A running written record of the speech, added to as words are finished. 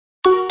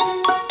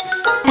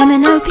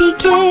MNOP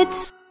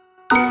Kids.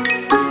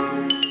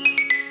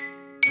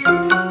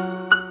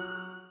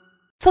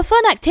 For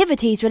fun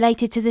activities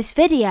related to this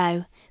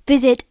video,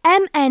 visit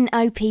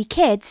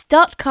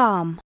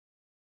MNOPkids.com.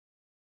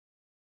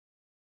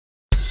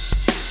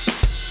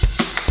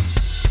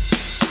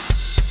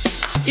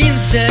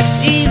 Insects,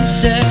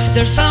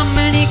 there's so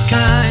many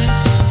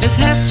kinds. Let's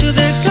head to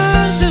the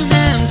garden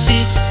and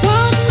see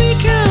what we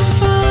can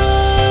find.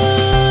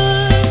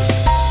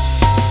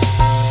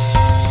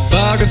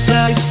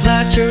 Butterflies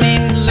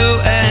fluttering low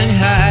and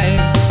high,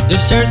 they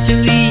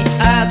certainly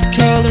add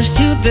colors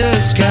to the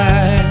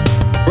sky.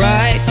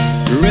 Bright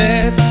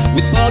red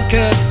with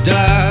polka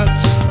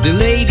dots, the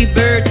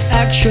ladybird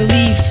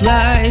actually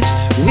flies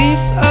with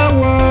a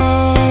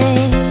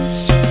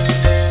waltz.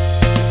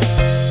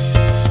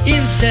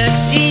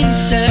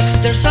 Insects,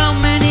 there's so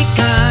many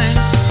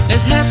kinds.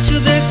 Let's head to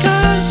the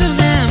garden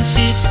and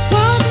see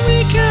what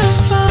we can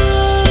find.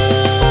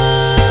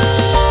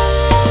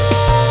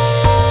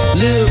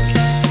 Look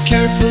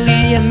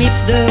carefully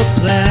amidst the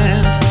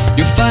plant,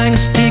 you'll find a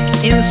stick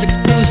insect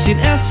posing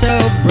as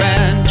a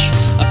branch.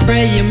 A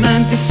praying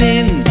mantis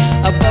in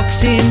a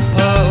boxing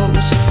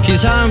pose,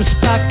 his arms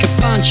pack a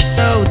punch,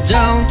 so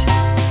don't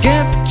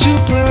get too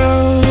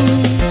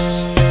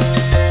close.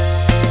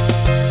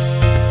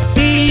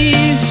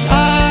 These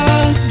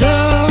are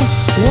the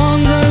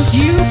wonders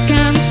you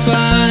can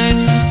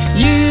find,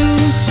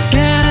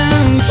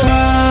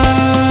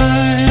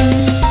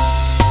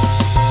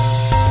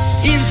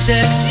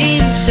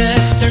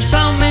 Insects, there's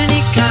so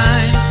many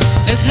kinds.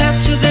 Let's head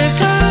to the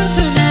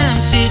garden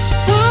and see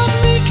what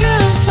we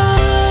can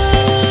find.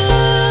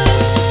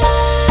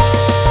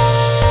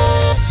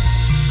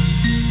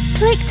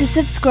 Click to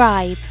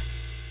subscribe.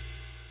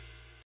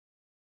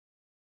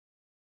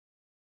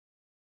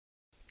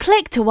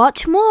 Click to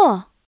watch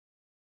more.